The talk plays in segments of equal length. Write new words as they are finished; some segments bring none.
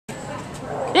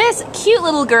This cute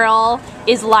little girl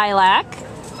is Lilac.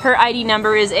 Her ID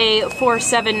number is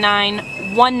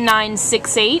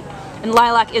A4791968. And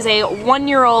Lilac is a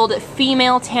 1-year-old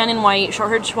female tan and white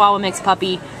short-haired Chihuahua mixed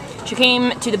puppy. She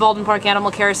came to the Baldwin Park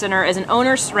Animal Care Center as an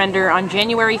owner surrender on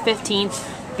January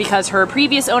 15th because her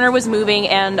previous owner was moving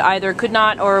and either could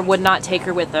not or would not take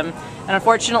her with them. And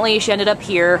unfortunately, she ended up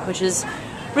here, which is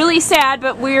really sad,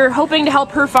 but we're hoping to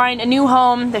help her find a new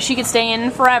home that she could stay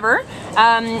in forever.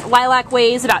 Lilac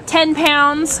weighs about 10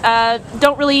 pounds.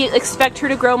 Don't really expect her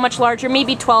to grow much larger,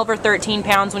 maybe 12 or 13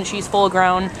 pounds when she's full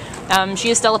grown. She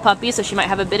is still a puppy, so she might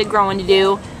have a bit of growing to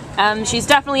do. She's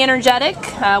definitely energetic,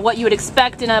 what you would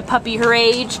expect in a puppy her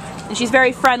age, and she's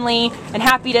very friendly and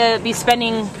happy to be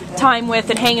spending time with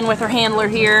and hanging with her handler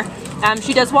here.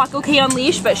 She does walk okay on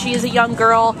leash, but she is a young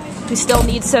girl who still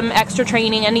needs some extra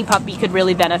training. Any puppy could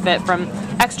really benefit from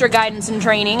extra guidance and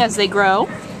training as they grow.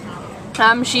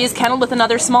 She is kenneled with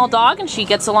another small dog, and she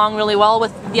gets along really well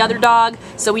with the other dog,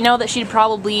 so we know that she'd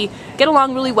probably get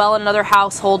along really well in another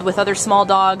household with other small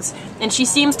dogs, and she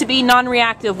seems to be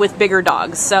non-reactive with bigger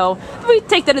dogs, so we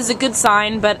take that as a good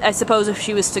sign. But I suppose if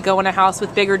she was to go in a house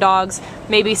with bigger dogs,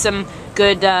 maybe some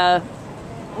good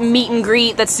meet and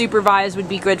greet that's supervised would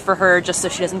be good for her, just so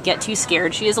she doesn't get too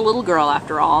scared. She is a little girl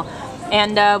after all.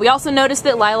 And we also noticed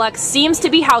that Lilac seems to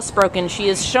be housebroken. She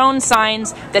has shown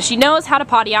signs that she knows how to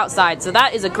potty outside, so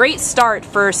that is a great start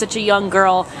for such a young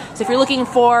girl. So if you're looking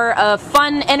for a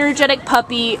fun, energetic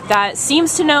puppy that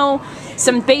seems to know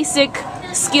some basic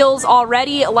skills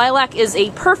already, Lilac is a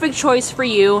perfect choice for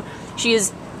you. She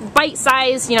is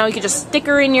bite-sized, you know, you could just stick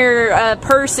her in your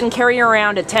purse and carry her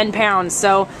around at 10 pounds.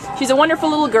 So she's a wonderful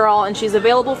little girl, and she's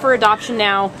available for adoption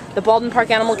now. The Baldwin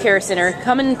Park Animal Care Center.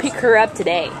 Come and pick her up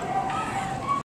today.